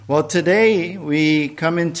Well, today we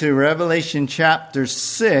come into Revelation chapter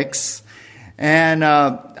 6, and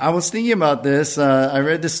I was thinking about this. I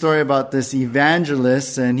read the story about this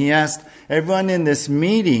evangelist, and he asked everyone in this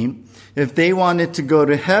meeting if they wanted to go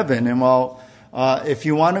to heaven. And if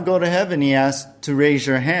you want to go to heaven, he asked to raise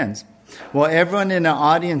your hands. Well, everyone in the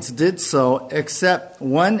audience did so, except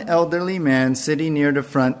one elderly man sitting near the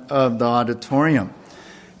front of the auditorium.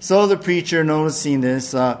 So the preacher, noticing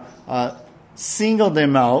this, singled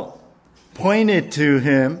him out, pointed to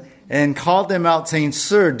him, and called him out, saying,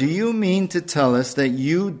 "Sir, do you mean to tell us that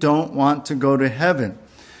you don't want to go to heaven?"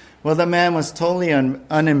 Well, the man was totally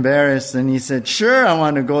unembarrassed, and he said, "Sure, I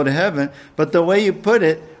want to go to heaven, but the way you put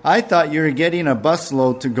it, I thought you were getting a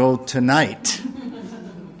busload to go tonight."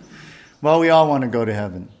 Well, we all want to go to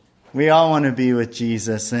heaven. We all want to be with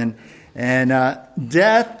Jesus. And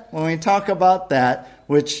death, when we talk about that,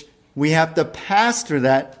 which we have to pass through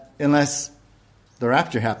that unless the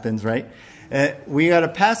rapture happens, right? We got to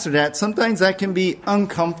pass through that. Sometimes that can be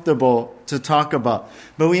uncomfortable to talk about.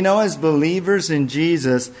 But we know as believers in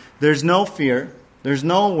Jesus, there's no fear. There's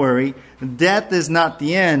no worry. Death is not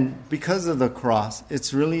the end because of the cross.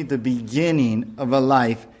 It's really the beginning of a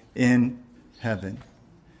life in heaven.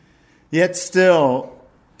 Yet still,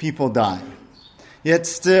 people die. Yet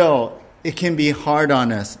still, it can be hard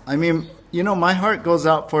on us. I mean, my heart goes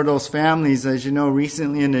out for those families. As you know,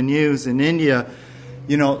 recently in the news in India,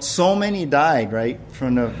 so many died, right,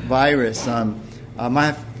 from the virus.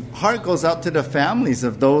 My heart goes out to the families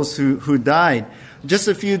of those who died. Just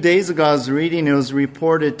a few days ago, I was reading, it was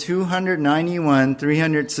reported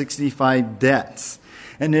 365 deaths.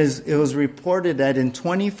 And it was reported that in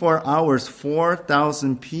 24 hours,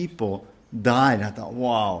 4,000 people died. I thought,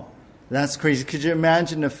 wow, that's crazy. Could you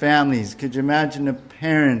imagine the families? Could you imagine the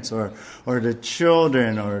parents or the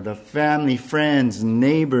children or the family, friends, and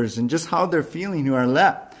neighbors, and just how they're feeling who are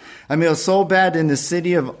left? I mean, it was so bad in the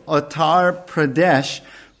city of Uttar Pradesh.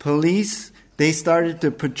 Police, they started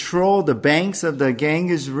to patrol the banks of the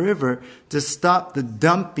Ganges River to stop the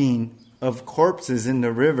dumping of corpses in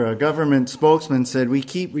the river. A government spokesman said, "We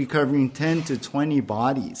keep recovering 10 to 20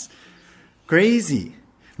 bodies." Crazy.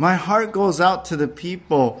 My heart goes out to the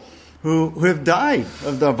people who have died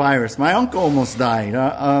of the virus. My uncle almost died.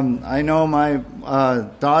 I know my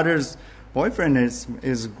daughter's boyfriend,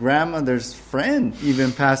 his grandmother's friend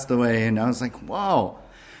even passed away. And I was like, wow.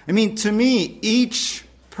 I mean, to me, each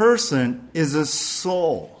person is a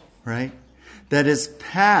soul, right, that is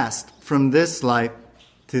passed from this life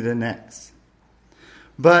to the next.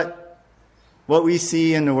 But what we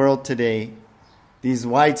see in the world today, these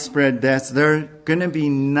widespread deaths, they're going to be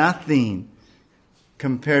nothing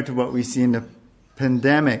compared to what we see in the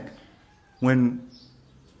pandemic when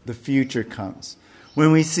the future comes.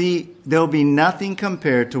 When we see there'll be nothing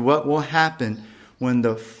compared to what will happen when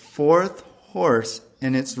the fourth horse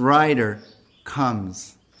and its rider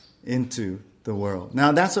comes into the world.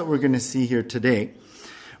 Now that's what we're going to see here today.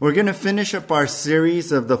 We're going to finish up our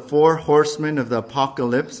series of the four horsemen of the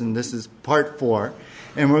apocalypse, and this is part 4.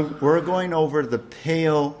 And we're going over the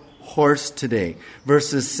pale horse today,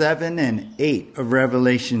 verses 7 and 8 of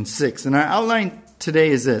Revelation 6. And our outline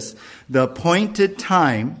today is this: the appointed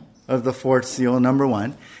time of the fourth seal, number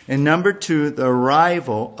 1. And number 2, the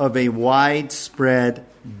arrival of a widespread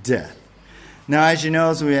death. Now, as you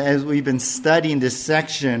know, as we've been studying this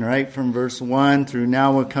section, right, from verse 1 through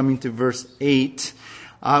now we're coming to verse 8,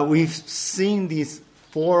 we've seen these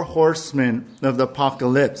four horsemen of the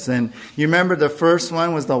apocalypse. And you remember the first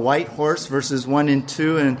one was the white horse, verses 1 and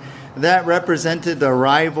 2, and that represented the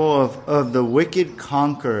arrival of the wicked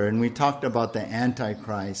conqueror. And we talked about the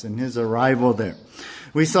Antichrist and his arrival there.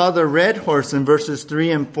 We saw the red horse in verses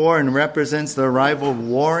 3 and 4, and represents the arrival of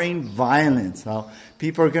warring violence. How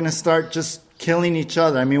people are going to start just killing each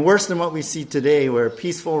other. I mean, worse than what we see today, where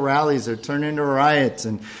peaceful rallies are turned into riots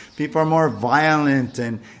and people are more violent.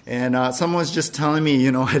 And someone was just telling me,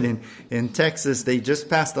 in Texas, they just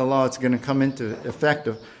passed a law. It's going to come into effect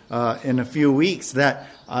in a few weeks that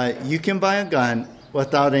you can buy a gun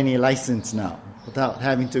without any license now, without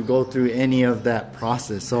having to go through any of that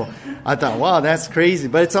process. So I thought, wow, that's crazy.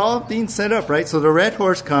 But it's all being set up, right? So the red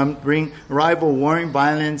horse comes, bring rival warring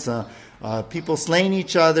violence, people slaying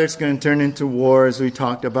each other. It's going to turn into war, as we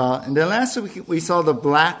talked about. And then last week we saw the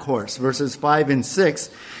black horse, verses 5 and 6.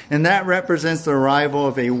 And that represents the arrival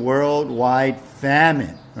of a worldwide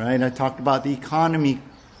famine, right? I talked about the economy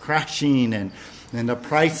crashing and the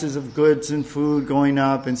prices of goods and food going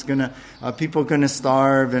up. And people are going to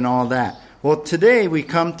starve and all that. Well, today we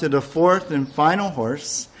come to the fourth and final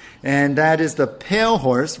horse, and that is the pale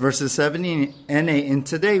horse, verses 7 and 8. And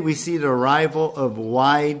today we see the arrival of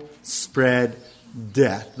widespread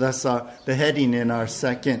death. That's the heading in our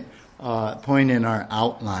second point in our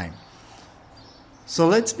outline. So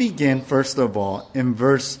let's begin, first of all, in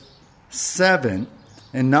verse 7.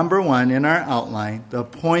 And number 1 in our outline, the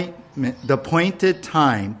appointed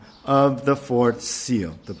time of the fourth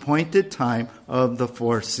seal. The appointed time of the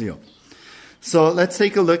fourth seal. So let's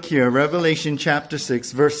take a look here. Revelation chapter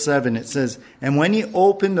 6, verse 7. It says, "And when he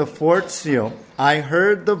opened the fourth seal, I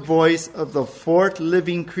heard the voice of the fourth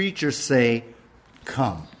living creature say,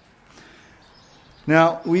 'Come.'"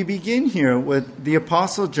 Now, we begin here with the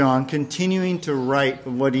Apostle John continuing to write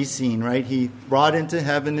of what he's seen, right? He brought into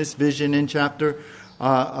heaven this vision in chapter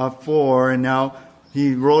 4, and now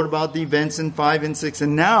he wrote about the events in 5 and 6.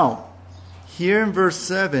 And now, here in verse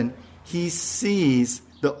 7, he sees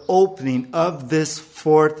the opening of this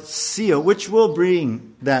fourth seal, which will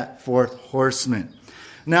bring that fourth horseman.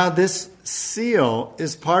 Now, this seal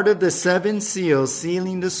is part of the 7 seals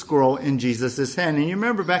sealing the scroll in Jesus' hand. And you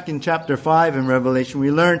remember back in chapter 5 in Revelation,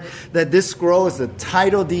 we learned that this scroll is the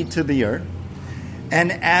title deed to the earth.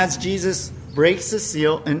 And as Jesus breaks the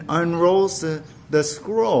seal and unrolls the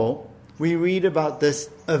scroll, we read about this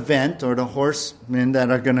event or the horsemen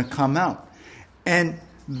that are going to come out. And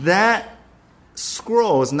that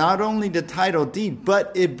scroll is not only the title deed,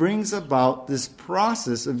 but it brings about this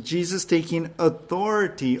process of Jesus taking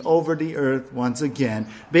authority over the earth once again.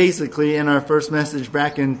 Basically, in our first message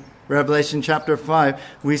back in Revelation chapter 5,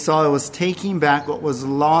 we saw it was taking back what was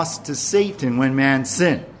lost to Satan when man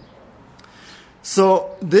sinned.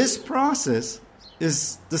 So this process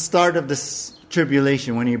is the start of this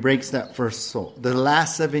tribulation when he breaks that first soul. The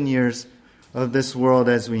last 7 years of this world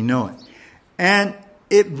as we know it. And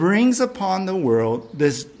it brings upon the world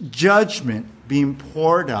this judgment being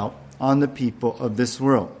poured out on the people of this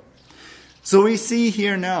world. So we see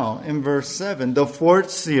here now in verse 7, the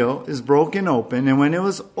fourth seal is broken open. And when it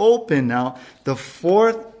was open now, the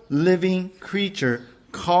fourth living creature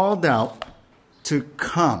called out to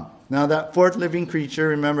come. Now that fourth living creature,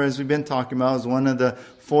 remember as we've been talking about, is one of the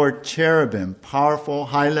 4 cherubim, powerful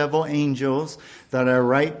high-level angels that are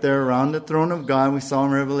right there around the throne of God. We saw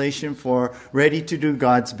in Revelation 4, ready to do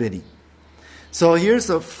God's bidding. So here's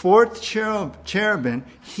the fourth cherubim.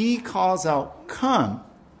 He calls out, "Come,"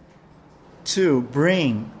 to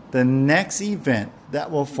bring the next event that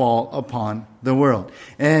will fall upon the world.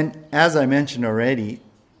 And as I mentioned already,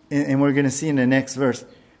 and we're going to see in the next verse,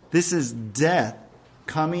 this is death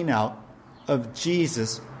coming out of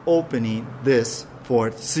Jesus opening this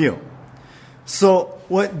fourth seal. So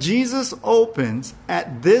what Jesus opens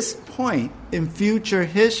at this point in future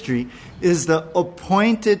history is the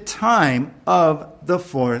appointed time of the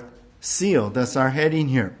fourth seal. That's our heading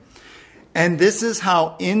here. And this is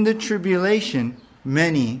how in the tribulation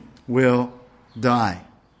many will die.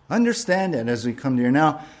 Understand that as we come to here.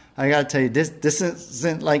 Now, I got to tell you, this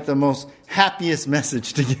isn't like the most happiest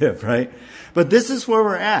message to give, right? But this is where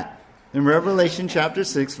we're at in Revelation chapter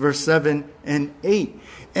 6, verse 7 and 8.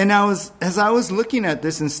 And as I was looking at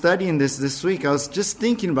this and studying this week, I was just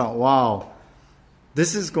thinking about, wow,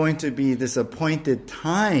 this is going to be this appointed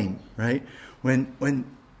time, right? When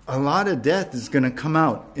a lot of death is going to come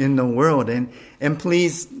out in the world. And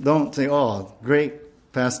please don't say, "Oh, great,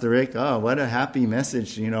 Pastor Rick. Oh, what a happy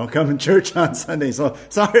message, come to church on Sunday." So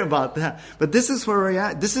sorry about that. But this is where we're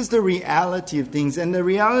at. This is the reality of things. And the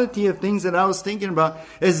reality of things that I was thinking about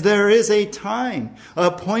is there is a time,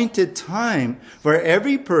 appointed time for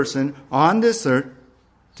every person on this earth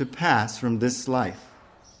to pass from this life.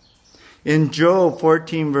 In Job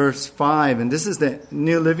 14 verse 5, and this is the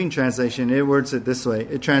New Living Translation, it words it this way.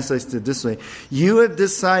 It translates it this way. "You have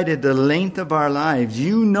decided the length of our lives.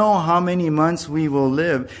 You know how many months we will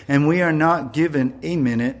live, and we are not given a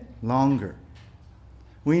minute longer."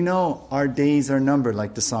 We know our days are numbered,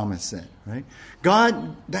 like the psalmist said, right?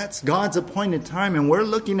 That's God's appointed time, and we're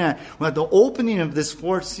looking at the opening of this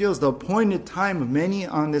fourth seal is the appointed time of many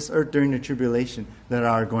on this earth during the tribulation that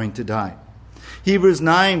are going to die. Hebrews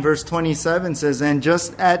 9 verse 27 says, "And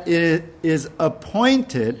just as it is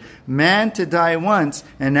appointed man to die once,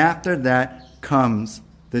 and after that comes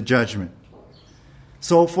the judgment."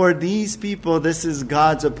 So for these people, this is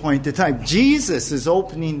God's appointed time. Jesus is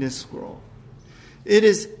opening this scroll. It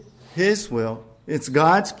is His will. It's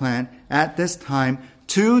God's plan at this time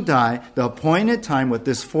to die, the appointed time with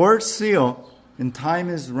this fourth seal, and time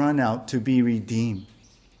is run out to be redeemed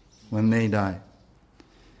when they die.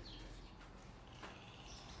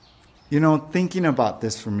 Thinking about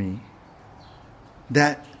this for me,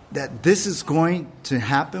 that this is going to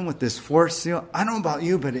happen with this fourth seal, I don't know about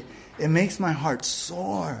you, but it makes my heart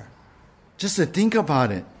sore just to think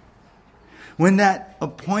about it. When that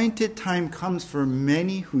appointed time comes for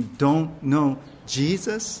many who don't know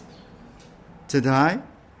Jesus to die,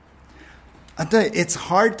 I tell you, it's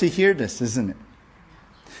hard to hear this, isn't it?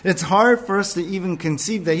 It's hard for us to even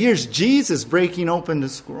conceive that here's Jesus breaking open the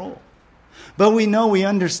scroll. But we know, we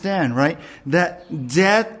understand, right, that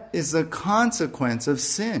death is a consequence of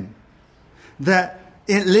sin. That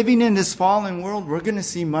living in this fallen world, we're going to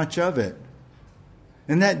see much of it.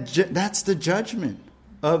 And that's the judgment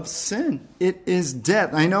of sin. It is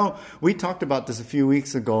death. I know we talked about this a few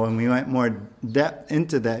weeks ago, and we went more depth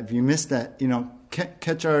into that. If you missed that,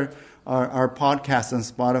 catch our podcast on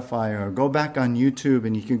Spotify or go back on YouTube,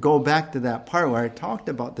 and you can go back to that part where I talked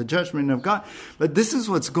about the judgment of God. But this is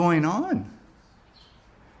what's going on.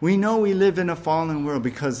 We know we live in a fallen world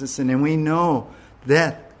because of sin, and we know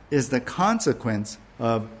death is the consequence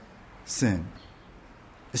of sin.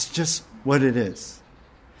 It's just what it is.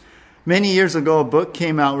 Many years ago, a book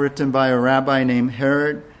came out written by a rabbi named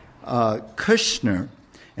Harold Kushner,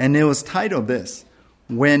 and it was titled this,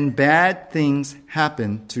 When Bad Things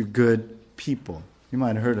Happen to Good People. You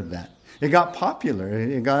might have heard of that. It got popular.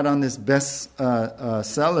 It got on this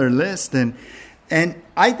best-seller list, and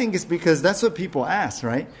I think it's because that's what people ask,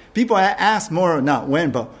 right? People ask more, not when,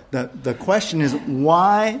 but the question is,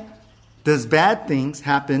 why does bad things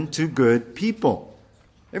happen to good people?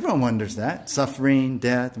 Everyone wonders that. Suffering,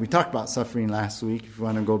 death. We talked about suffering last week, if you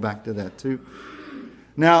want to go back to that too.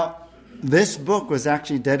 Now, this book was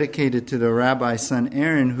actually dedicated to the rabbi's son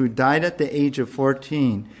Aaron, who died at the age of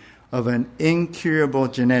 14 of an incurable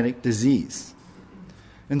genetic disease.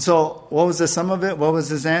 And so, what was the sum of it? What was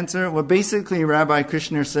his answer? Well, basically, Rabbi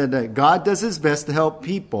Kushner said that God does his best to help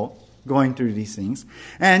people going through these things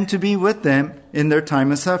and to be with them in their time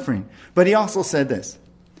of suffering. But he also said this.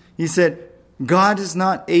 He said, God is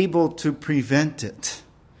not able to prevent it.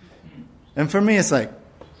 And for me, it's like,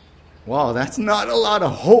 wow, that's not a lot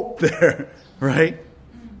of hope there, right?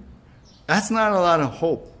 That's not a lot of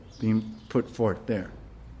hope being put forth there.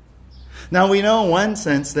 Now, we know in one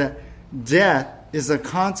sense that death is a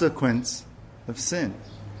consequence of sin.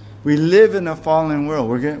 We live in a fallen world.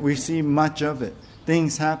 We see much of it.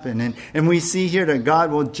 Things happen. And we see here that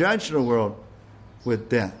God will judge the world with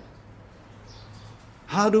death.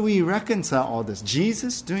 How do we reconcile all this?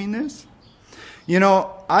 Jesus doing this?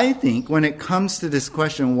 I think when it comes to this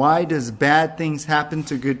question, why does bad things happen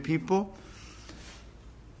to good people?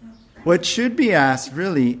 What should be asked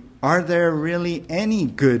really, are there really any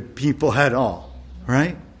good people at all?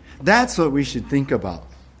 Right? That's what we should think about.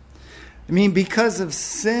 I mean, because of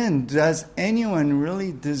sin, does anyone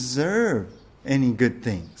really deserve any good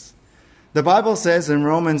things? The Bible says in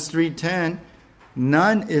Romans 3:10,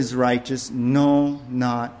 none is righteous, no,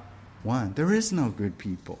 not one. There is no good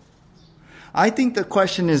people. I think the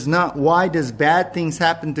question is not why does bad things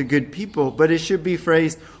happen to good people, but it should be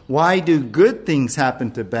phrased, why do good things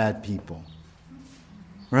happen to bad people?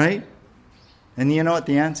 Right? And you know what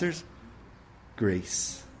the answer is?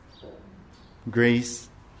 Grace. Grace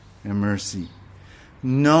and mercy.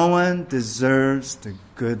 No one deserves the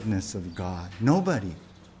goodness of God. Nobody.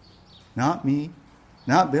 Not me.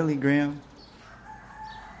 Not Billy Graham.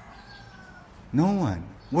 No one.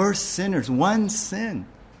 We're sinners. One sin.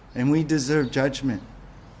 And we deserve judgment.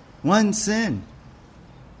 One sin.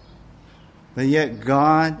 But yet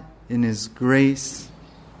God, in His grace,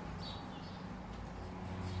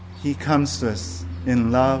 He comes to us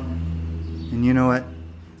in love. And you know what?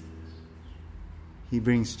 He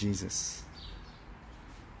brings Jesus.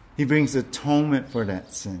 He brings atonement for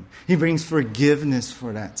that sin. He brings forgiveness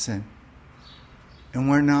for that sin. And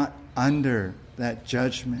we're not under that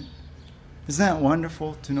judgment. Isn't that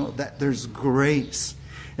wonderful to know that there's grace?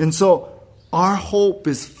 And so our hope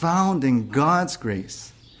is found in God's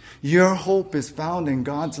grace. Your hope is found in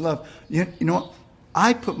God's love. You know what?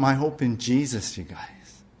 I put my hope in Jesus, you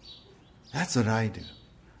guys. That's what I do.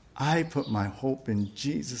 I put my hope in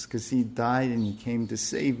Jesus because He died and He came to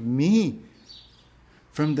save me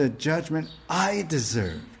from the judgment I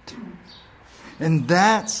deserved. And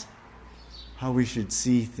that's how we should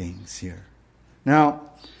see things here.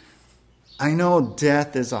 Now, I know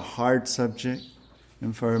death is a hard subject,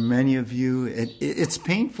 and for many of you, it's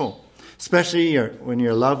painful, especially when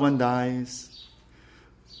your loved one dies,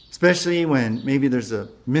 especially when maybe there's a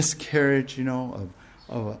miscarriage,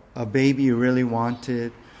 of a baby you really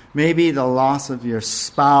wanted, maybe the loss of your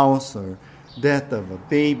spouse or death of a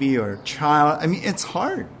baby or a child. I mean, it's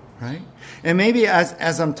hard, right? And maybe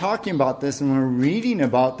as I'm talking about this and we're reading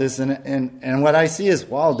about this and what I see is,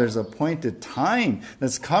 wow, there's a appointed time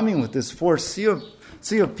that's coming with this fourth seal.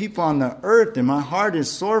 sea of people on the earth, and my heart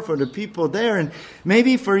is sore for the people there. And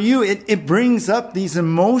maybe for you, it brings up these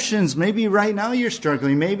emotions. Maybe right now you're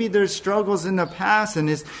struggling. Maybe there's struggles in the past, and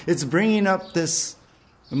it's bringing up this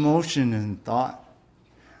emotion and thought.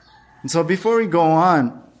 And so before we go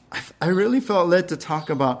on, I really felt led to talk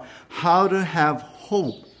about how to have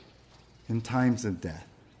hope in times of death.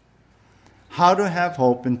 How to have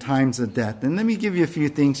hope in times of death. And let me give you a few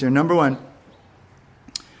things here. Number one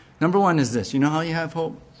is this. You know how you have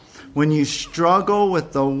hope? When you struggle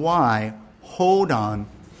with the why, hold on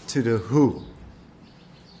to the who.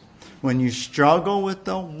 When you struggle with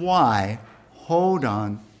the why, hold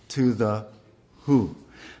on to the who.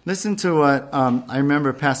 Listen to what I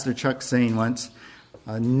remember Pastor Chuck saying once.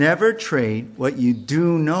 Never trade what you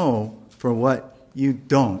do know for what you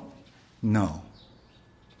don't know.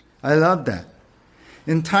 I love that.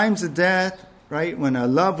 In times of death, right, when a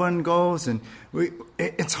loved one goes, and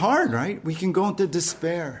it's hard, right? We can go into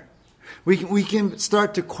despair. We can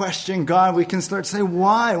start to question God. We can start to say,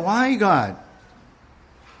 why? Why, God?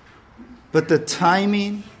 But the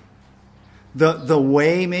timing, the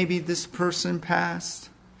way maybe this person passed,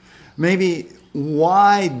 maybe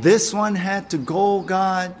why this one had to go,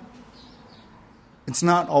 God, it's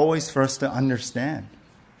not always for us to understand.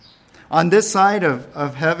 On this side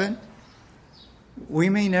of heaven, we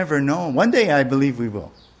may never know. One day I believe we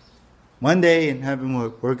will. One day in heaven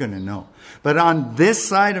we're going to know. But on this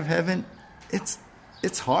side of heaven,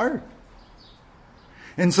 it's hard.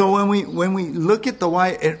 And so when we look at the why,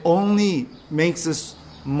 it only makes us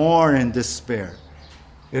more in despair.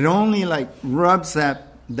 It only rubs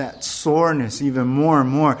that soreness even more and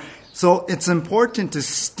more. So it's important to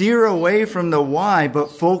steer away from the why,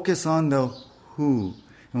 but focus on the who.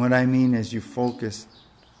 And what I mean is you focus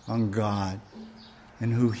on God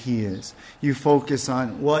and who He is. You focus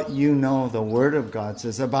on what you know the Word of God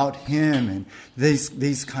says about Him and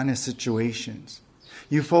these kind of situations.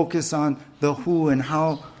 You focus on the who and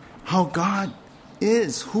how God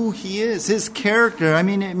is, who He is, His character. I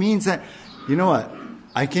mean, it means that, you know what?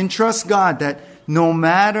 I can trust God that no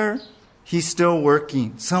matter, He's still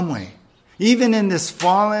working some way. Even in this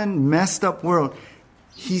fallen, messed up world,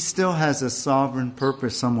 He still has a sovereign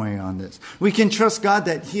purpose some way on this. We can trust God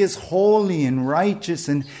that He is holy and righteous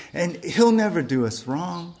and He'll never do us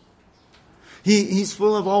wrong. He's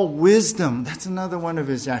full of all wisdom. That's another one of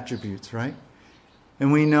His attributes, right?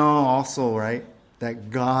 And we know also, right, that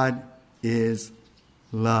God is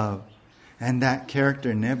love. And that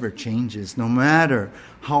character never changes, no matter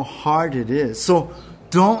how hard it is. So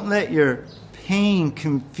don't let your pain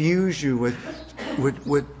confuse you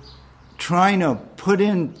with trying to put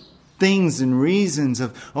in things and reasons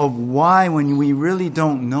of why when we really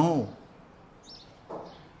don't know.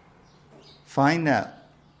 Find that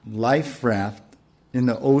life raft in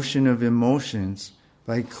the ocean of emotions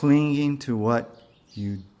by clinging to what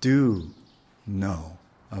you do know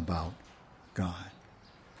about God.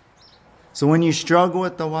 So when you struggle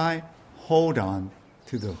with the why, hold on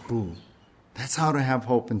to the who. That's how to have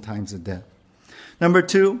hope in times of death. Number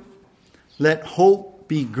 2, let hope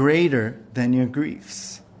be greater than your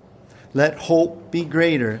griefs. Let hope be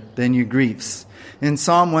greater than your griefs. In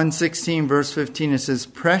Psalm 116, verse 15, it says,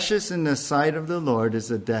 "Precious in the sight of the Lord is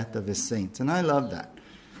the death of His saints." And I love that.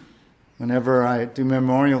 Whenever I do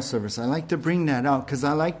memorial service, I like to bring that out because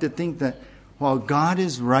I like to think that, well, God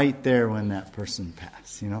is right there when that person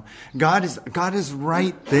passed. You know, God is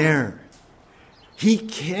right there. He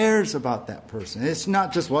cares about that person. It's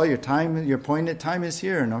not just, well, your appointed time is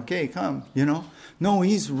here, and okay, come. You know, no,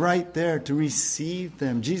 He's right there to receive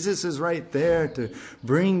them. Jesus is right there to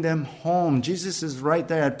bring them home. Jesus is right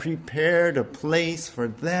there to prepare a place for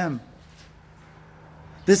them.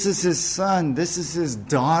 This is His son. This is His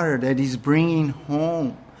daughter that He's bringing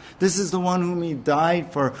home. This is the one whom He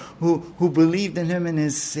died for, who believed in Him and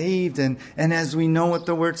is saved. And as we know what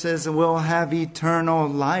the Word says, will have eternal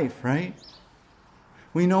life, right?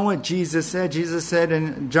 We know what Jesus said. Jesus said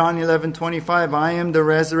in John 11:25, "I am the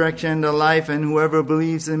resurrection and the life, and whoever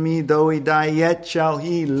believes in Me, though he die, yet shall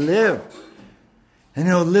he live." And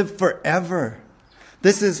he'll live forever.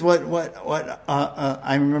 This is what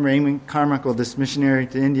I remember Amy Carmichael, this missionary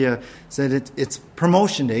to India, said it's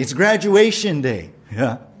promotion day. It's graduation day.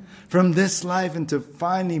 Yeah. From this life into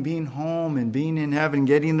finally being home and being in heaven,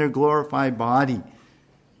 getting their glorified body.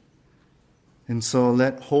 And so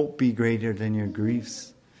let hope be greater than your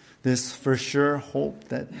griefs. This for sure hope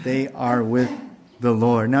that they are with the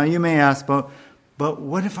Lord. Now you may ask, but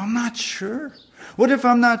what if I'm not sure? What if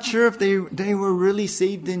I'm not sure if they were really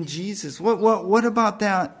saved in Jesus? What about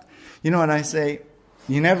that? You know what I say?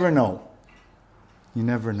 You never know. You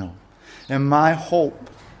never know. And my hope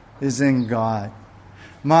is in God.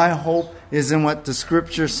 My hope is in what the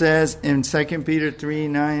scripture says in 2 Peter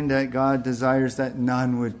 3:9, that God desires that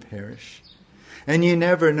none would perish. And you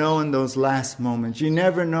never know in those last moments. You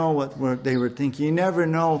never know what they were thinking. You never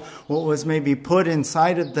know what was maybe put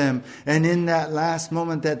inside of them. And in that last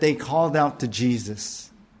moment that they called out to Jesus.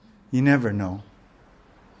 You never know.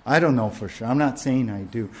 I don't know for sure. I'm not saying I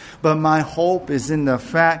do. But my hope is in the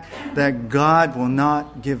fact that God will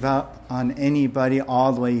not give up on anybody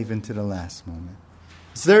all the way even to the last moment.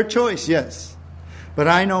 It's their choice, yes. But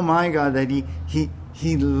I know my God that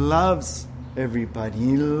He loves everybody.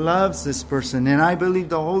 He loves this person. And I believe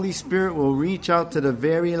the Holy Spirit will reach out to the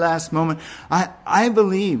very last moment. I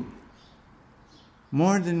believe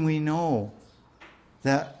more than we know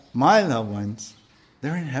that my loved ones,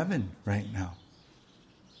 they're in heaven right now.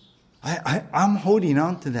 I'm holding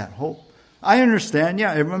on to that hope. I understand,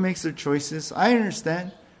 yeah, everyone makes their choices. I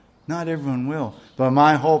understand. Not everyone will. But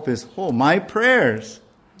my hope is, my prayers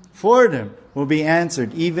for them will be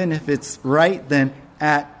answered, even if it's right then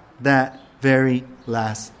at that very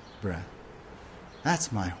last breath.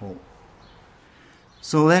 That's my hope.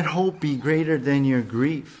 So let hope be greater than your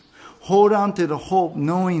grief. Hold on to the hope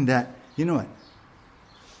knowing that, you know what?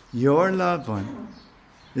 Your loved one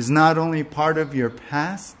is not only part of your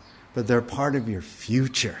past, but they're part of your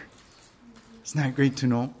future. Isn't that great to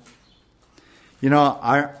know? You know,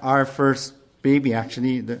 our first baby,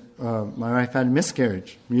 actually, my wife had a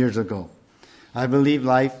miscarriage years ago. I believe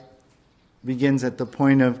life begins at the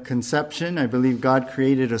point of conception. I believe God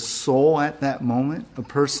created a soul at that moment, a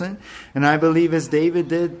person. And I believe as David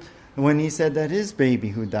did when he said that his baby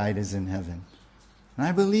who died is in heaven. And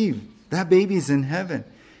I believe that baby's in heaven.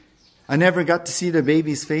 I never got to see the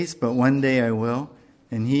baby's face, but one day I will.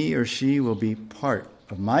 And he or she will be part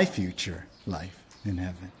of my future life in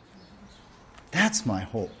heaven. That's my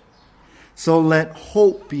hope. So let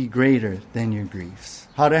hope be greater than your griefs.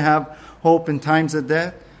 How to have hope in times of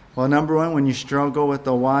death? Well, number one, when you struggle with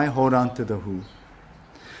the why, hold on to the who.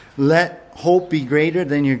 Let hope be greater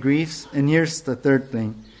than your griefs. And here's the third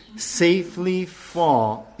thing. Safely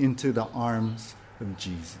fall into the arms of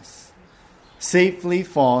Jesus. Safely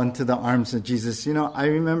fall into the arms of Jesus. You know, I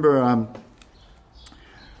remember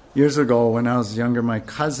years ago when I was younger, my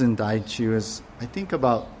cousin died. She was, I think,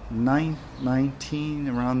 about 19,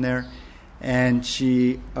 around there. And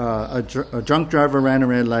a drunk driver ran a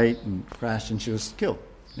red light and crashed, and she was killed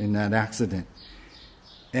in that accident.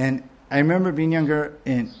 And I remember being younger,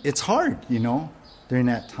 and it's hard, you know, during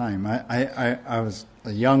that time. I was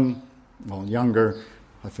younger.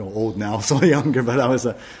 I feel old now, so younger, but I was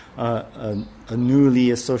a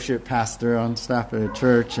newly associate pastor on staff at a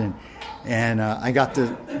church, and I got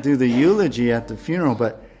to do the eulogy at the funeral.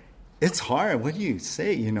 But it's hard. What do you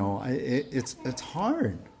say? You know, it's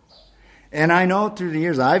hard. And I know through the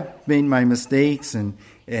years I've made my mistakes, and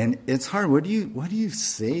it's hard. What do you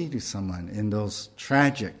say to someone in those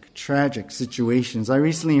tragic situations? I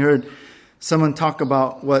recently heard someone talk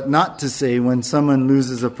about what not to say when someone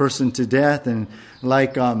loses a person to death, and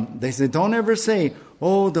they said, don't ever say,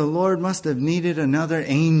 "Oh, the Lord must have needed another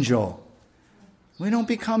angel." We don't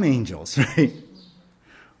become angels, right?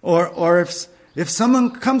 Or if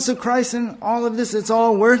someone comes to Christ and all of this, it's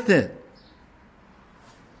all worth it.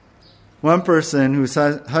 One person whose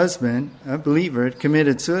husband, a believer,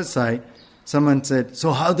 committed suicide, someone said,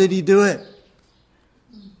 "So how did he do it?"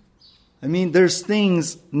 I mean, there's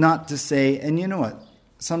things not to say, and you know what?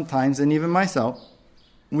 Sometimes, and even myself,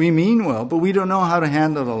 we mean well, but we don't know how to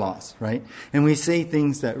handle the loss, right? And we say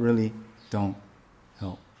things that really don't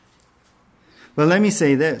help. But let me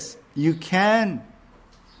say this. You can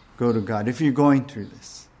go to God if you're going through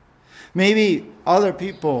this. Maybe other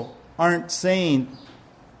people aren't saying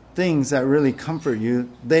things that really comfort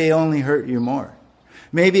you. They only hurt you more.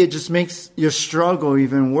 Maybe it just makes your struggle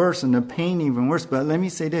even worse and the pain even worse. But let me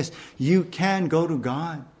say this. You can go to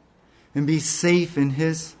God and be safe in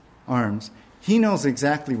His arms. He knows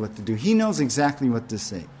exactly what to do. He knows exactly what to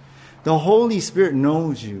say. The Holy Spirit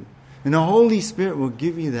knows you. And the Holy Spirit will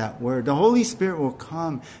give you that word. The Holy Spirit will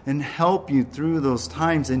come and help you through those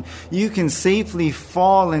times. And you can safely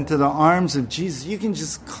fall into the arms of Jesus. You can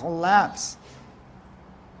just collapse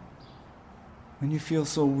when you feel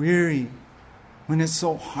so weary, when it's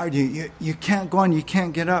so hard, you can't go on, you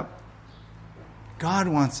can't get up. God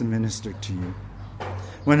wants to minister to you.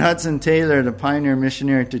 When Hudson Taylor, the pioneer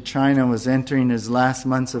missionary to China, was entering his last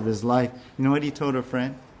months of his life, you know what he told a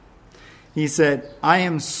friend? He said, "I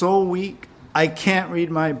am so weak, I can't read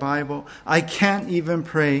my Bible, I can't even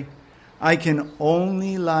pray. I can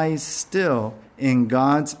only lie still in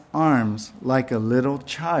God's arms like a little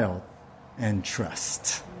child and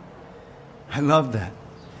trust." I love that.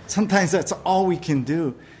 Sometimes that's all we can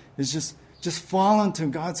do is just fall into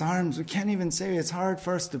God's arms. We can't even say it's hard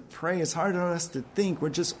for us to pray. It's hard for us to think. We're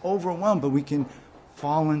just overwhelmed, but we can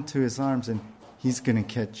fall into his arms and he's going to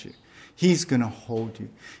catch you. He's going to hold you.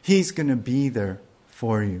 He's going to be there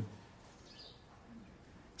for you.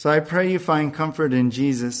 So I pray you find comfort in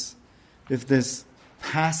Jesus. If this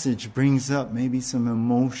passage brings up maybe some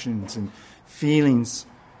emotions and feelings,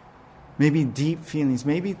 maybe deep feelings,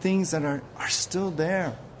 maybe things that are still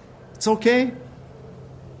there, it's okay.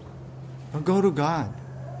 But go to God.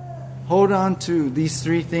 Hold on to these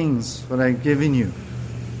three things that I've given you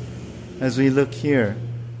as we look here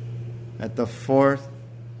at the fourth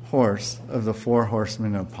horse of the four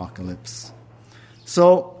horsemen of apocalypse.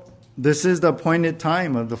 So, this is the appointed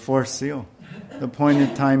time of the fourth seal, the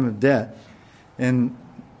appointed time of death. And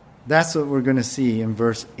that's what we're going to see in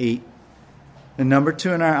verse 8. And number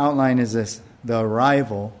 2 in our outline is this: the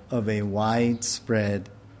arrival of a widespread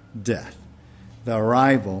death. The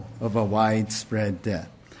arrival of a widespread death.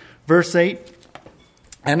 Verse 8,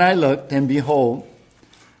 and I looked, and behold,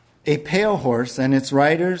 a pale horse, and its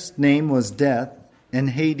rider's name was Death, and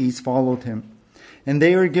Hades followed him. And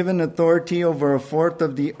they were given authority over a fourth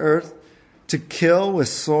of the earth to kill with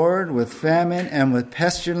sword, with famine, and with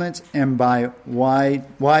pestilence, and by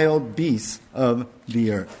wild beasts of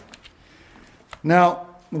the earth. Now,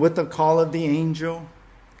 with the call of the angel,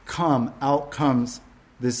 out comes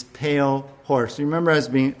this pale horse. Remember, as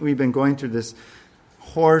we've been going through this,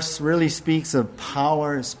 horse really speaks of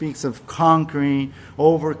power, it speaks of conquering,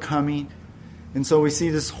 overcoming. And so we see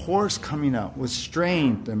this horse coming out with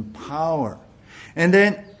strength and power. And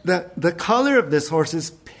then the color of this horse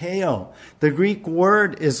is pale. The Greek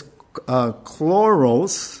word is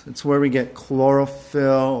chloros. It's where we get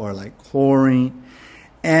chlorophyll or like chlorine.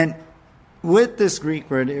 And with this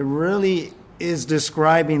Greek word, it really is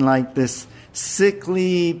describing like this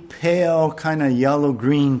sickly, pale, kind of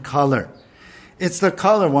yellow-green color. It's the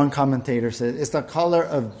color, one commentator said, it's the color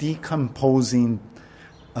of decomposing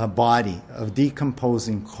body, of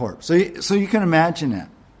decomposing corpse. So you can imagine that.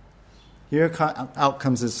 Here out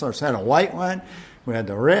comes this horse. We had a white one, we had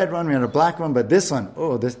the red one, we had a black one, but this one,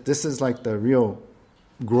 this is like the real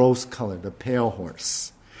gross color, the pale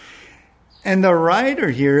horse. And the rider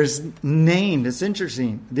here is named. It's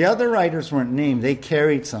interesting. The other riders weren't named. They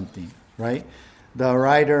carried something, right? The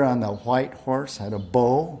rider on the white horse had a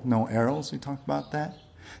bow, no arrows. We talked about that.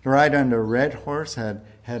 The rider on the red horse had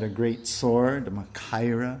a great sword, the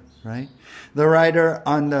Machaira, right? The rider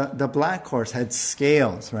on the black horse had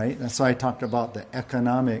scales, right? That's why I talked about the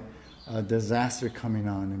economic disaster coming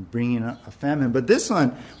on and bringing a famine. But this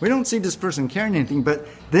one, we don't see this person carrying anything, but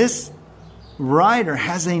this rider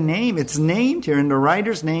has a name. It's named here, and the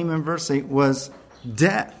rider's name in verse 8 was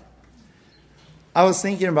Death. I was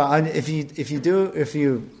thinking about if you do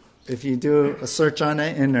a search on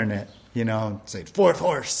the internet, say fourth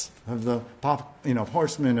horse of the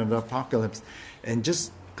horseman of the apocalypse, and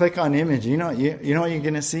just click on image. You know what you're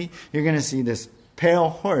going to see? You're going to see this pale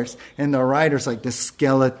horse, and the rider's like this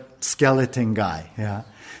skeleton guy. Yeah,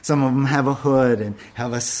 some of them have a hood and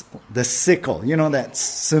have the sickle. That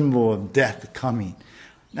symbol of death coming.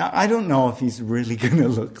 Now I don't know if he's really going to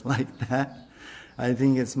look like that. I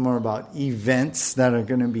think it's more about events that are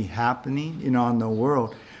going to be happening, in the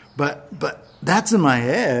world. But that's in my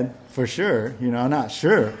head for sure. I'm not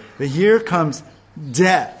sure. But here comes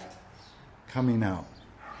death coming out.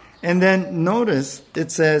 And then notice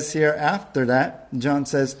it says here after that, John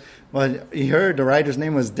says, well, he heard the rider's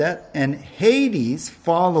name was Death, and Hades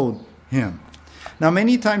followed him. Now,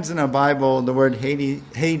 many times in the Bible, the word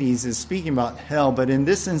Hades is speaking about hell, but in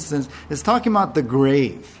this instance, it's talking about the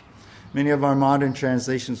grave. Many of our modern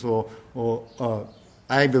translations will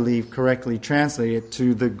I believe, correctly translate it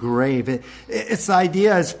to the grave. It's the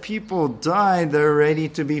idea as people die, they're ready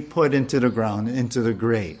to be put into the ground, into the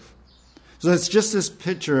grave. So it's just this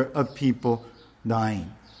picture of people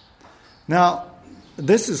dying. Now,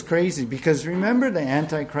 this is crazy because remember the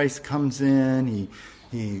Antichrist comes in,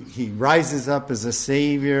 he rises up as a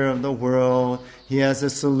savior of the world. He has the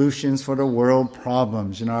solutions for the world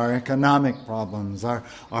problems, our economic problems, our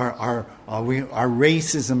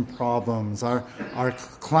racism problems, our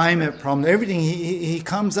climate problems, everything. He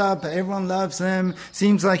comes up, everyone loves him.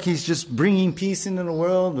 Seems like he's just bringing peace into the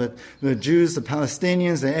world with the Jews, the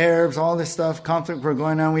Palestinians, the Arabs, all this stuff, conflict were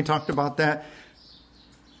going on. We talked about that.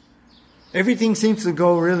 Everything seems to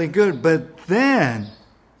go really good, but then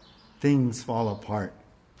things fall apart.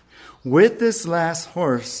 With this last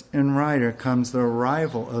horse and rider comes the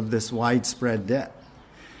arrival of this widespread death.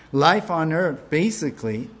 Life on earth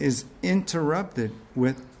basically is interrupted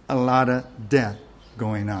with a lot of death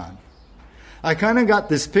going on. I kind of got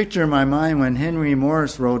this picture in my mind when Henry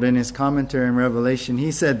Morris wrote in his commentary on Revelation.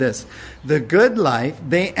 He said this: the good life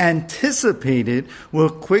they anticipated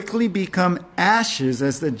will quickly become ashes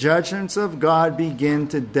as the judgments of God begin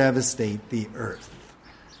to devastate the earth.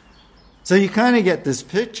 So you kind of get this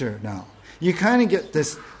picture now. You kind of get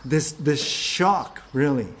this shock,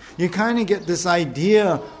 really. You kind of get this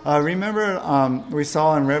idea. Remember, we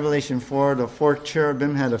saw in Revelation 4, the fourth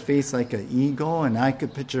cherubim had a face like an eagle, and I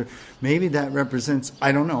could picture maybe that represents,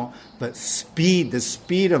 I don't know, but the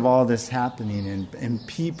speed of all this happening and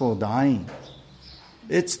people dying.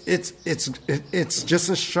 It's just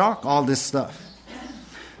a shock, all this stuff.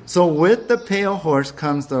 So with the pale horse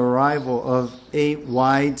comes the arrival of a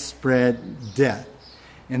widespread death.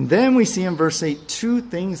 And then we see in verse 8 two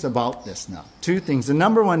things about this now. Two things. The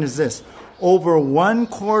number one is this: over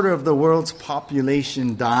 1/4 of the world's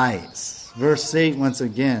population dies. Verse 8 once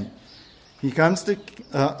again. He comes to,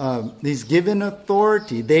 he's given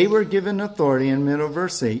authority. They were given authority in middle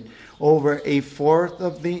verse 8 over 1/4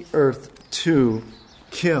 of the earth to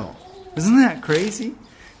kill. Isn't that crazy?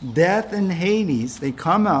 Death and Hades, they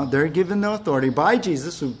come out. They're given the authority by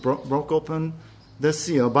Jesus, who broke open the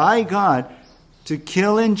seal, by God, to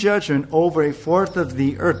kill in judgment over 1/4 of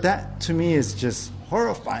the earth. That, to me, is just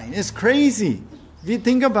horrifying. It's crazy. If you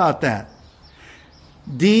think about that.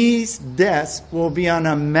 These deaths will be on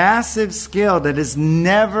a massive scale that has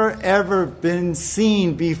never, ever been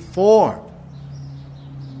seen before.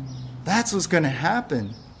 That's what's going to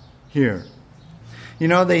happen here. You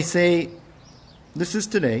know, they say, this is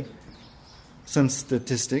today, some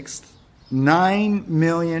statistics, 9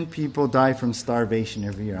 million people die from starvation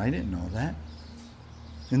every year. I didn't know that.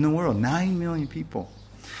 In the world, 9 million people.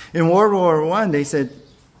 In World War I, they said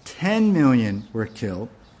 10 million were killed.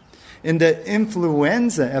 In the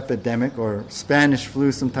influenza epidemic, or Spanish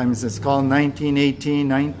flu, sometimes it's called, 1918,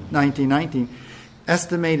 1919,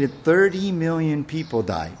 estimated 30 million people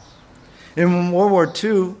died. In World War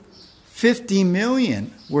II, 50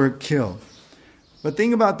 million were killed. But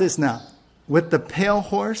think about this now. With the pale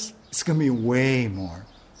horse, it's going to be way more.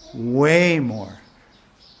 Way more.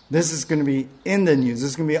 This is going to be in the news. This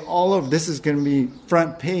is going to be all over. This is going to be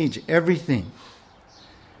front page, everything.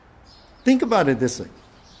 Think about it this way.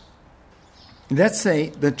 Let's say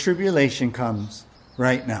the tribulation comes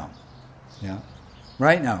right now. Yeah,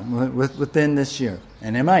 right now, within this year.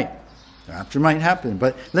 And it might. The rapture might happen.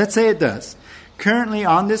 But let's say it does. Currently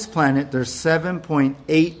on this planet, there's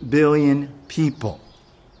 7.8 billion people.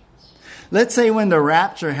 Let's say when the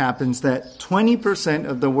rapture happens that 20%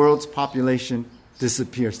 of the world's population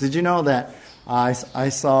disappears. Did you know that I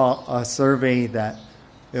saw a survey that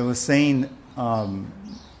it was saying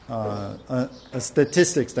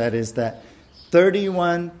statistics, that is, that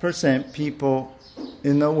 31% people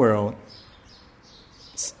in the world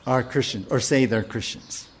are Christians or say they're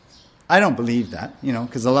Christians. I don't believe that,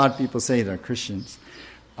 because a lot of people say they're Christians,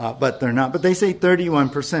 but they're not. But they say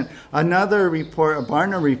 31%. Another report, a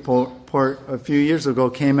Barna report a few years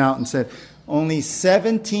ago, came out and said only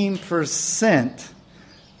 17%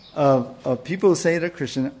 of people who say they're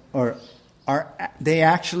Christian they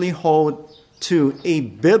actually hold to a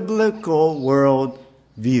biblical world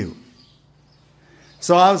view.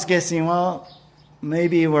 So I was guessing, well,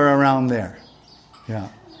 maybe we're around there. Yeah.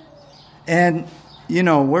 And,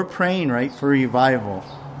 we're praying, right, for revival.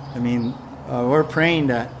 I mean, we're praying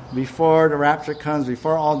that before the rapture comes,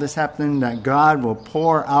 before all this happens, that God will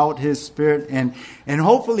pour out His Spirit, and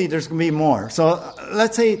hopefully there's going to be more. So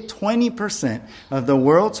let's say 20% of the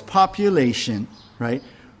world's population, right,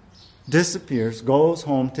 disappears, goes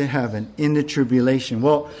home to heaven in the tribulation.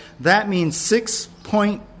 Well, that means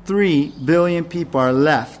 6.3 billion people are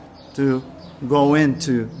left to go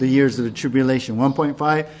into the years of the tribulation.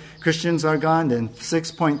 1.5 Christians are gone, then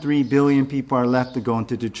 6.3 billion people are left to go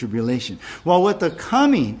into the tribulation. Well, with the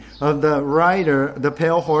coming of the rider, the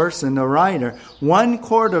pale horse and the rider,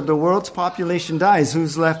 1/4 of the world's population dies.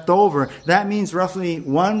 Who's left over? That means roughly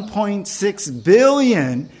 1.6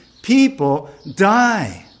 billion people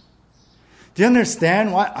die. Do you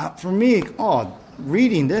understand why? For me,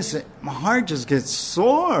 reading this, my heart just gets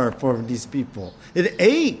sore for these people. It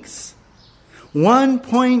aches.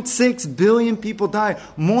 1.6 billion people die,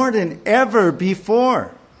 more than ever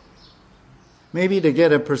before. Maybe to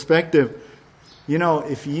get a perspective,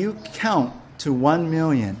 if you count to 1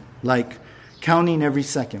 million, like counting every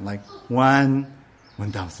second, like 1,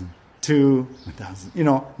 1,000, 2, 1,000, you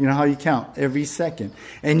know how you count every second.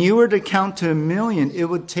 And you were to count to 1 million, it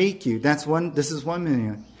would take you, this is 1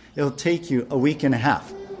 million, it'll take you a week and a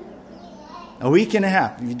half. A week and a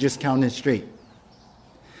half, if you just count it straight.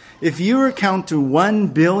 If you were to count to 1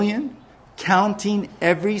 billion, counting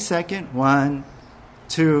every second, 1,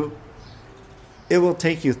 2, it will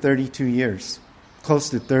take you 32 years, close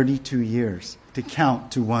to 32 years to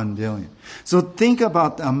count to 1 billion. So think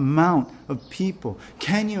about the amount of people.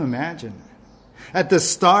 Can you imagine that? At the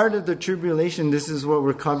start of the tribulation, this is what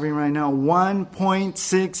we're covering right now,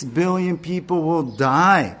 1.6 billion people will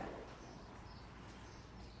die.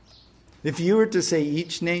 If you were to say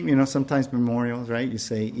each name, sometimes memorials, right? You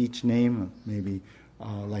say each name, maybe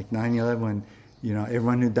like 9/11, when,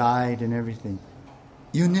 everyone who died and everything.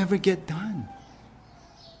 You never get done.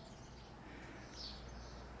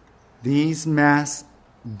 These mass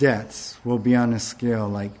deaths will be on a scale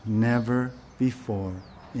like never before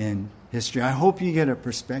in history. I hope you get a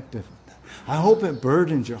perspective of that. I hope it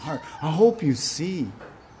burdens your heart. I hope you see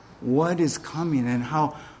what is coming and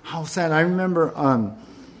how sad. I remember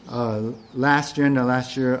last year,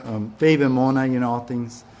 Fabe and Mona, all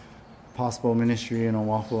things possible ministry,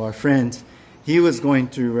 Waffle, our friends, he was going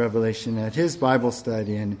through Revelation at his Bible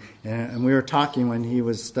study, and we were talking when he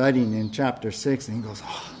was studying in chapter 6, and he goes,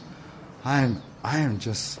 I am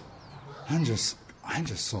just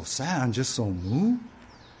so sad. I'm just so moved.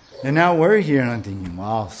 And now we're here, and I'm thinking,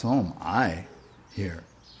 wow, so am I here.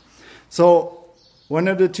 So one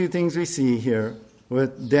of the two things we see here,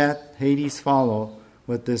 with death, Hades follow,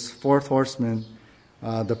 with this fourth horseman,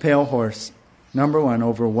 the pale horse. Number one,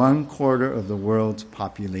 over 1/4 of the world's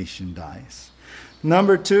population dies.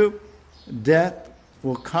 Number two, death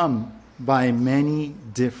will come by many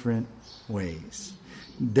different ways.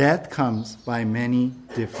 Death comes by many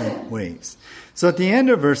different ways. So at the end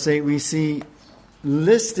of verse 8, we see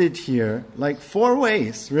listed here like 4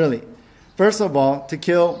 ways, really. First of all, to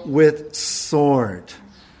kill with sword.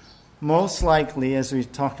 Most likely, as we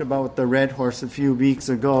talked about with the red horse a few weeks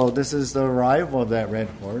ago, this is the arrival of that red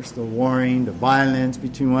horse, the warring, the violence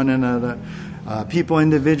between one another, people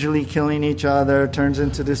individually killing each other, turns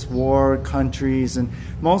into this war, countries, and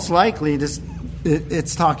most likely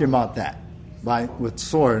it's talking about that with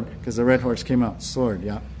sword, because the red horse came out, sword,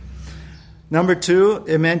 yeah. Number 2,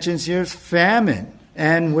 it mentions here famine,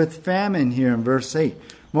 and with famine here in verse 8.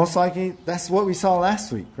 Most likely, that's what we saw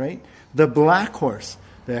last week, right? The black horse.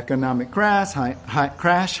 The economic crash,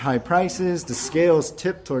 high prices, the scales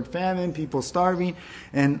tip toward famine, people starving,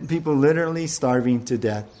 and people literally starving to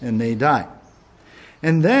death, and they die.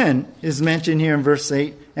 And then is mentioned here in verse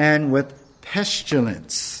 8, and with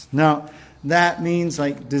pestilence. Now, that means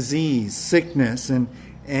like disease, sickness, and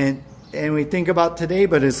we think about today,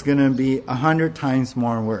 but it's going to be 100 times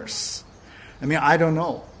more worse. I mean, I don't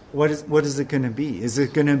know. What is it going to be? Is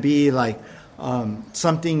it going to be like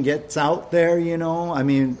something gets out there, I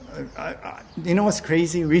mean, what's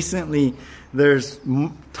crazy? Recently, there's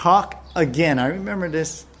talk again. I remember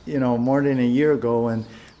this, more than a year ago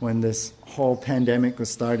when this whole pandemic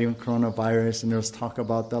was starting with coronavirus, and there was talk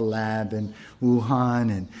about the lab in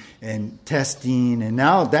Wuhan and testing, and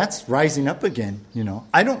now that's rising up again,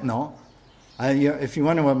 I don't know. If you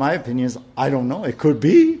wonder what my opinion is, I don't know. It could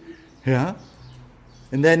be, yeah.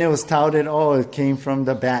 And then it was touted, it came from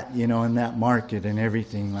the bat, in that market and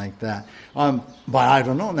everything like that. But I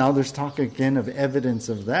don't know. Now there's talk again of evidence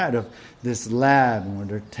of that, of this lab where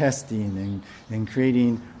they're testing and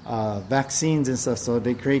creating vaccines and stuff. So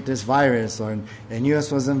they create this virus, and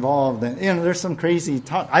U.S. was involved. And, there's some crazy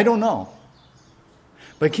talk. I don't know.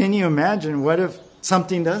 But can you imagine what if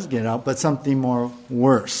something does get out, but something more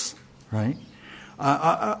worse, right?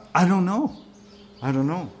 I don't know. I don't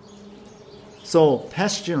know. So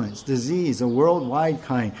pestilence, disease, a worldwide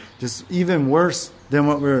kind, just even worse than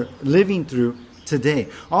what we're living through today.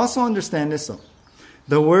 Also understand this though.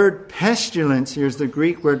 The word pestilence here is the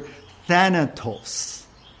Greek word thanatos.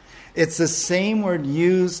 It's the same word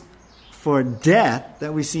used for death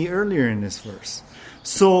that we see earlier in this verse.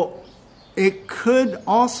 So it could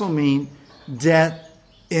also mean death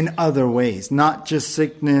in other ways, not just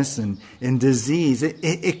sickness and disease.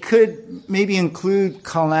 It could maybe include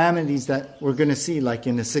calamities that we're going to see, like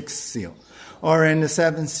in the 6th seal, or in the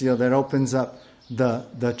 7th seal that opens up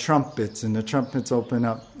the trumpets, and the trumpets open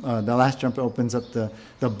up, the last trumpet opens up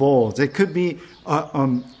the bowls. It could be,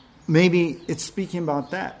 maybe it's speaking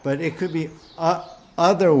about that, but it could be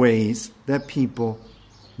other ways that people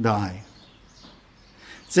die.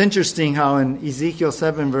 It's interesting how in Ezekiel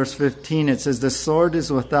 7 verse 15 it says, the sword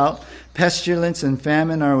is without, pestilence and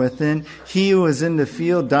famine are within. He who is in the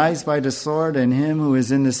field dies by the sword, and him who is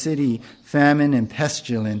in the city famine and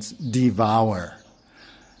pestilence devour.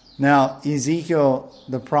 Now, Ezekiel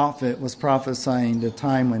the prophet was prophesying the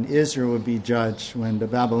time when Israel would be judged, when the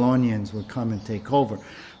Babylonians would come and take over.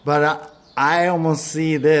 But I almost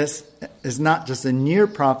see this is not just a near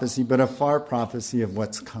prophecy, but a far prophecy of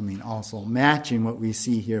what's coming also, matching what we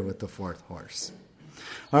see here with the fourth horse.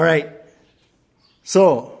 All right.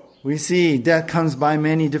 So we see death comes by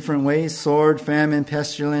many different ways: sword, famine,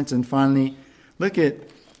 pestilence, and finally, look at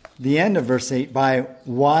the end of verse 8, by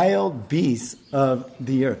wild beasts of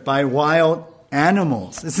the earth, by wild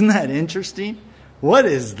animals. Isn't that interesting? What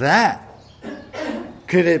is that?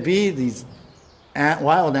 Could it be these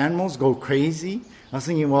wild animals go crazy? I was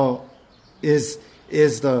thinking, well, is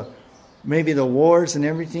maybe the wars and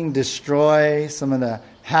everything destroy some of the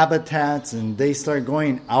habitats and they start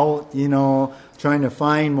going out, trying to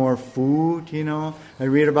find more food, I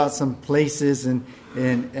read about some places on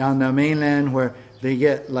the mainland where they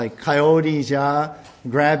get like coyotes,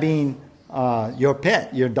 grabbing your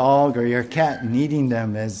pet, your dog or your cat, and eating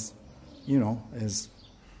them as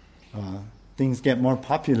things get more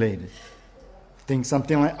populated. Think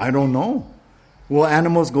something like, I don't know. Will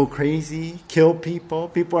animals go crazy, kill people?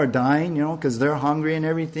 People are dying, because they're hungry and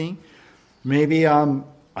everything. Maybe, I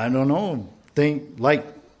don't know, think like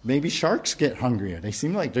maybe sharks get hungrier. They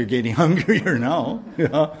seem like they're getting hungrier now.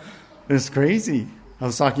 It's crazy. I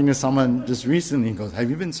was talking to someone just recently. He goes, have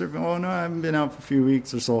you been surfing? Oh, no, I haven't been out for a few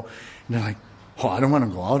weeks or so. And they're like, oh, I don't want to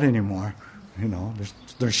go out anymore.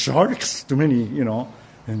 There's sharks, too many,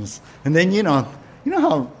 And then, you know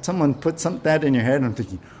how someone puts that in your head, and I'm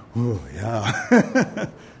thinking, oh, yeah.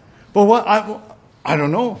 But what, I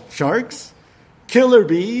don't know, sharks? Killer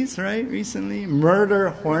bees, right, recently? Murder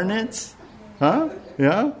hornets? Huh?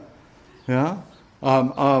 Yeah? Yeah?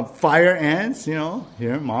 Fire ants, here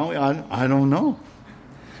in Maui. I don't know.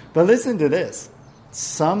 But listen to this.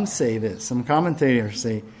 Some say this. Some commentators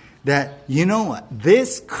say that, you know what?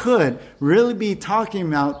 This could really be talking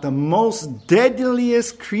about the most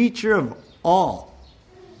deadliest creature of all.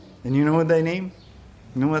 And you know what they name?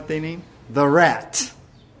 You know what they name? The rat.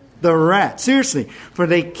 The rat. Seriously. For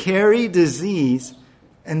they carry disease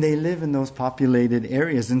and they live in those populated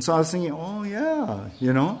areas. And so I was thinking, oh yeah,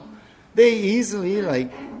 they easily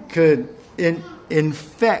could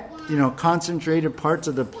infect, concentrated parts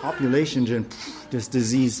of the population, and this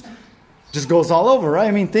disease just goes all over, right?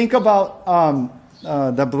 I mean, think about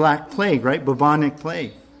the Black Plague, right? Bubonic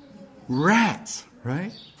plague. Rats,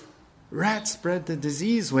 right? Rats spread the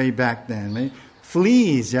disease way back then. Right?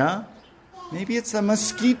 Fleas, yeah? Maybe it's a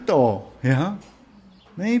mosquito, yeah?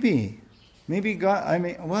 Maybe God,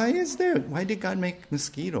 why did God make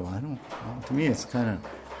mosquito? I don't know. To me, it's kind of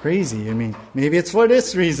crazy. Maybe it's for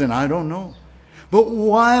this reason. I don't know. But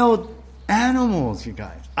wild animals, you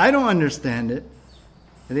guys. I don't understand it.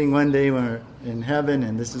 I think one day when we're in heaven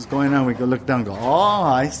and this is going on, we could look down and go, oh,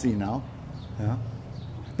 I see now. Yeah.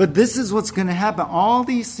 But this is what's going to happen. All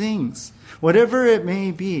these things, whatever it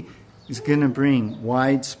may be, is going to bring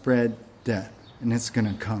widespread death. And it's going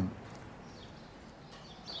to come.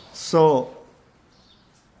 So,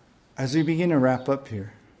 as we begin to wrap up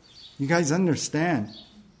here, you guys understand,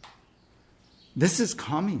 this is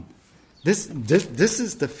coming. This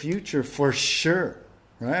is the future for sure.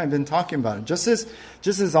 Right? I've been talking about it. Just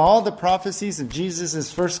as all the prophecies of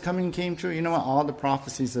Jesus' first coming came true, you know what? All the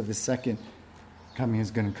prophecies of his second coming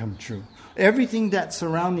is going to come true. Everything that's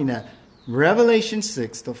surrounding that, Revelation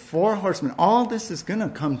 6, the four horsemen, all this is going to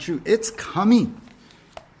come true. It's coming.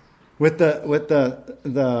 With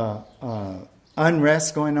the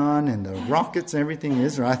unrest going on and the rockets and everything in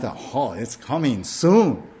Israel, I thought, oh, it's coming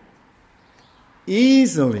soon.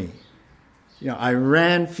 Easily.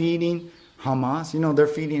 Iran feeding Hamas. They're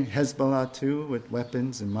feeding Hezbollah too with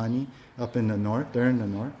weapons and money up in the north. They're in the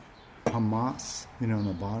north. Hamas, on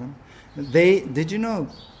the bottom. Did you know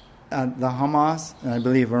the Hamas, and I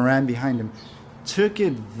believe Iran behind them, took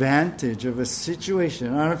advantage of a situation.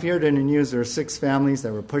 I don't know if you heard in the news, there are 6 families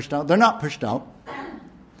that were pushed out. They're not pushed out,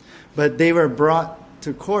 but they were brought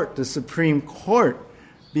to court, the Supreme Court,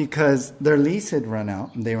 because their lease had run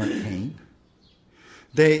out and they weren't paying.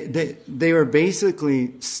 They were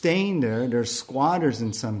basically staying there. They're squatters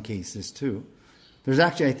in some cases too. There's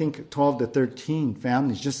actually, I think, 12 to 13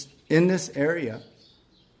 families just in this area.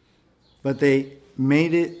 But they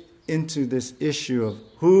made it into this issue of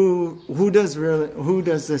who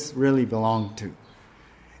does this really belong to?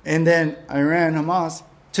 And then Iran, Hamas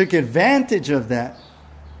took advantage of that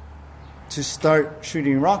to start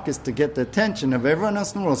shooting rockets to get the attention of everyone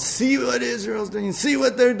else in the world. See what Israel's doing. See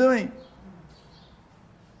what they're doing.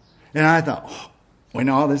 And I thought, when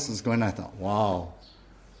all this was going on, I thought, wow,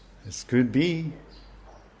 this could be,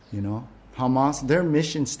 Hamas, their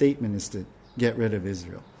mission statement is to get rid of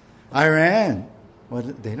Israel. Iran,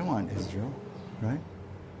 they don't want Israel, right?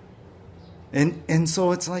 And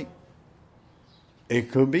so it's like, It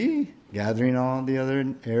could be gathering all the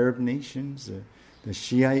other Arab nations, the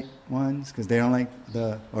Shiite ones, because they don't like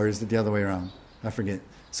or is it the other way around? I forget.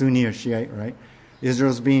 Sunni or Shiite, right?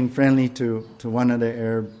 Israel's being friendly to one of the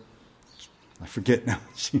Arab, I forget now,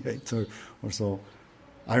 Shiites or so.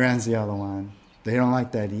 Iran's the other one. They don't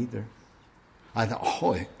like that either. I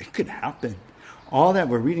thought, it could happen. All that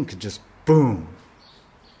we're reading could just, boom,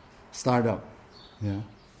 start up. Yeah.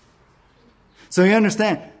 So you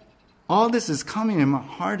understand, all this is coming, and my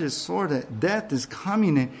heart is sore that death is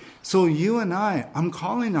coming. And so you and I, I'm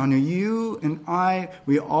calling on you. You and I,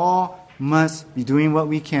 we all must be doing what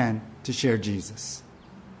we can to share Jesus.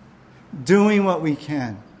 Doing what we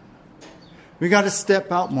can. We got to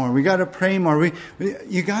step out more. We got to pray more.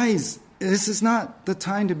 You guys, this is not the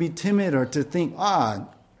time to be timid or to think,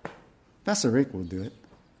 Pastor Rick will do it.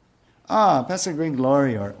 Pastor Greg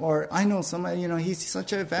Laurie, or I know somebody, he's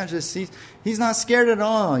such an evangelist. He's not scared at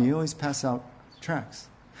all. You always pass out tracts.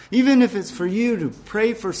 Even if it's for you to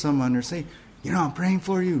pray for someone or say, I'm praying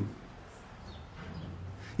for you.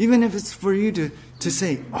 Even if it's for you to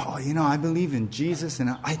say, I believe in Jesus and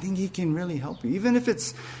I think He can really help you. Even if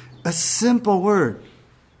it's a simple word.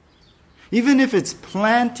 Even if it's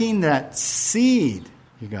planting that seed,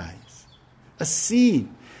 you guys. A seed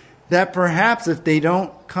that perhaps if they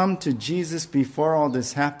don't come to Jesus before all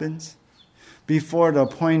this happens, before the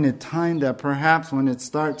appointed time, that perhaps when it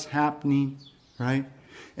starts happening, right?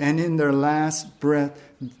 And in their last breath,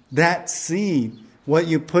 that seed, what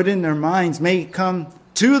you put in their minds may come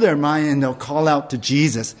to their mind and they'll call out to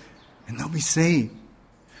Jesus and they'll be saved.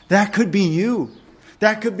 That could be you.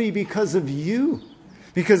 That could be because of you.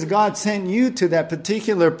 Because God sent you to that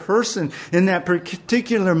particular person in that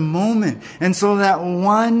particular moment. And so that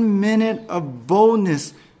 1 minute of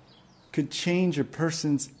boldness could change a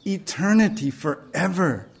person's eternity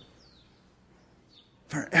forever.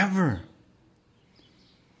 Forever.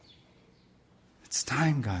 It's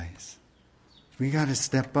time, guys. We got to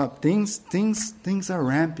step up. Things are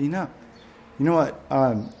ramping up. You know what?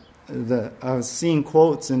 I was seeing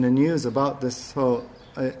quotes in the news about this whole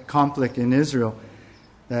conflict in Israel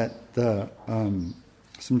that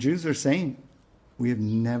some Jews are saying, we have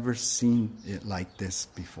never seen it like this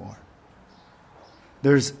before.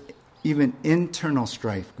 There's even internal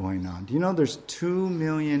strife going on. Do you know there's 2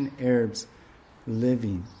 million Arabs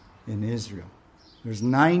living in Israel? There's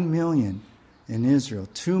 9 million in Israel.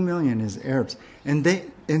 2 million is Arabs. And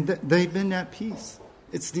they've been at peace.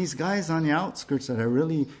 It's these guys on the outskirts that are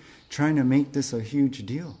really trying to make this a huge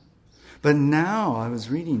deal. But now, I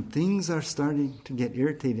was reading, things are starting to get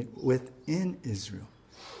irritated within Israel.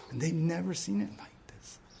 And they've never seen it like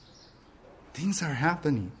this. Things are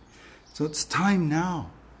happening. So it's time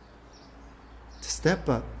now to step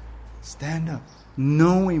up, stand up,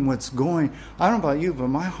 knowing what's going. I don't know about you, but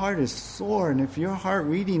my heart is sore. And if your heart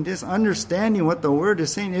reading this, understanding what the Word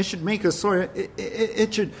is saying, it should make us sore.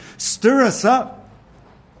 It should stir us up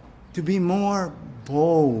to be more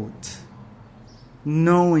bold,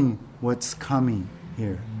 knowing what's coming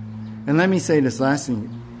here. And let me say this last thing.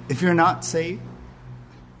 If you're not saved,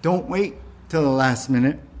 don't wait till the last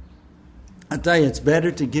minute. I tell you, it's better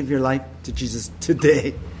to give your life to Jesus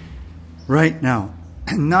today, right now,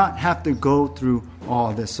 and not have to go through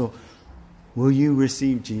all this. So, will you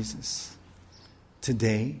receive Jesus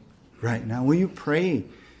today, right now? Will you pray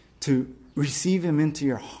to receive Him into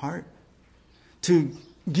your heart, to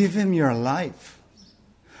give Him your life?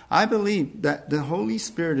 I believe that the Holy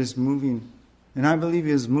Spirit is moving, and I believe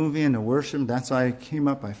He is moving in the worship. That's why I came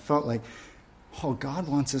up. I felt like, God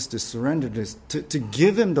wants us to surrender this, to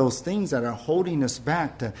give Him those things that are holding us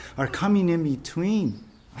back, that are coming in between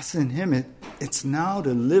us and Him. It's now to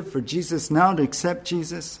live for Jesus, now to accept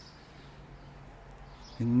Jesus.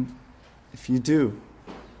 And if you do,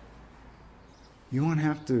 you won't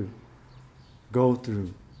have to go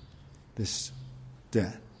through this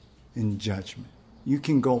death in judgment. You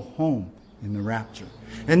can go home in the rapture.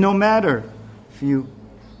 And no matter if you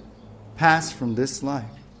pass from this life,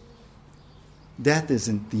 death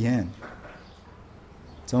isn't the end.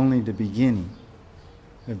 It's only the beginning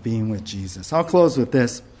of being with Jesus. I'll close with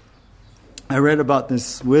this. I read about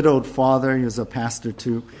this widowed father. He was a pastor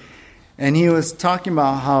too. And he was talking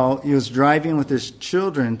about how he was driving with his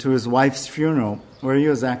children to his wife's funeral, where he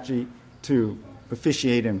was actually to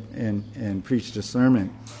officiate him and preach the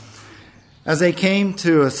sermon. As they came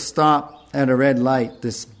to a stop at a red light,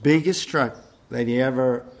 this biggest truck that he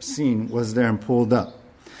ever seen was there and pulled up.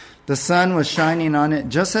 The sun was shining on it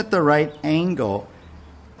just at the right angle,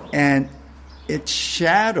 and its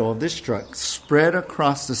shadow of this truck spread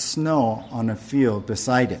across the snow on a field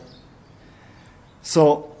beside it.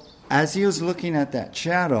 So as he was looking at that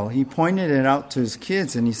shadow, he pointed it out to his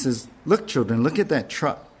kids and he says, look, children, look at that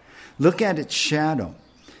truck. Look at its shadow.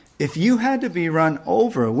 If you had to be run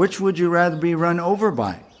over, which would you rather be run over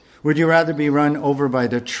by? Would you rather be run over by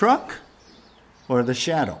the truck or the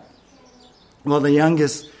shadow? Well, the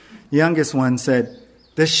youngest one said,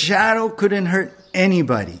 the shadow couldn't hurt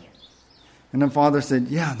anybody. And the father said,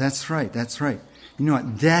 yeah, that's right. You know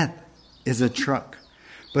what? Death is a truck.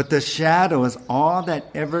 But the shadow is all that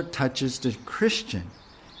ever touches the Christian.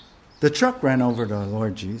 The truck ran over the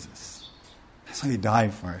Lord Jesus. That's why he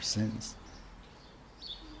died for our sins.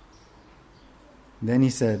 Then he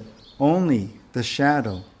said, only the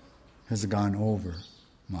shadow has gone over,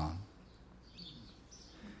 Mom.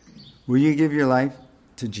 Will you give your life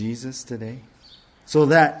to Jesus today? So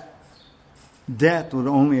that death would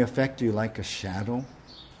only affect you like a shadow.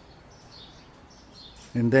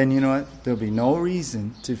 And then, you know what? There'll be no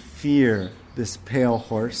reason to fear this pale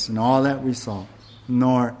horse and all that we saw,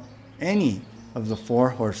 nor any of the 4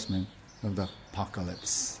 horsemen of the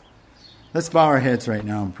apocalypse. Let's bow our heads right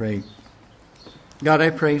now and pray. God, I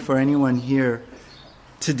pray for anyone here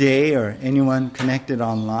today or anyone connected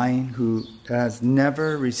online who has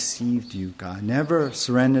never received you, God, never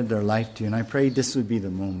surrendered their life to you. And I pray this would be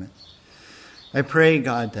the moment. I pray,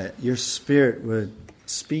 God, that your Spirit would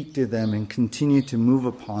speak to them and continue to move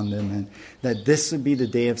upon them, and that this would be the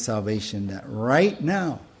day of salvation, that right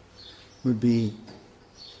now would be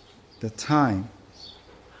the time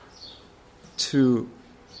to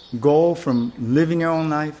go from living your own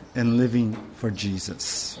life and living for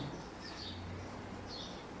Jesus.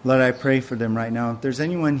 Lord, I pray for them right now. If there's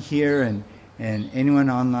anyone here and anyone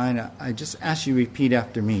online, I just ask you to repeat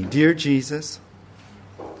after me. Dear Jesus,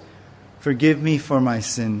 forgive me for my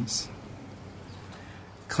sins.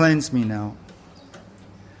 Cleanse me now.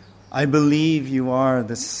 I believe you are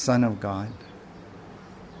the Son of God.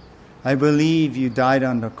 I believe you died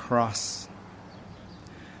on the cross.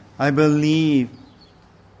 I believe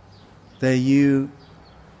that you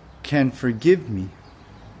can forgive me.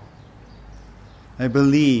 I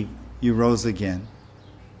believe you rose again.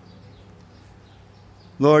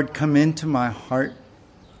 Lord, come into my heart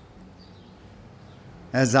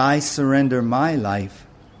as I surrender my life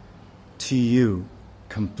to you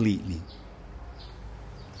completely.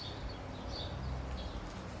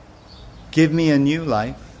 Give me a new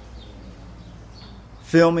life.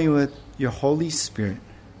 Fill me with your Holy Spirit.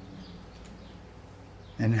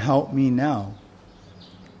 And help me now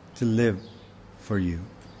to live for you.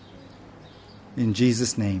 In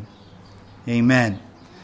Jesus' name, amen.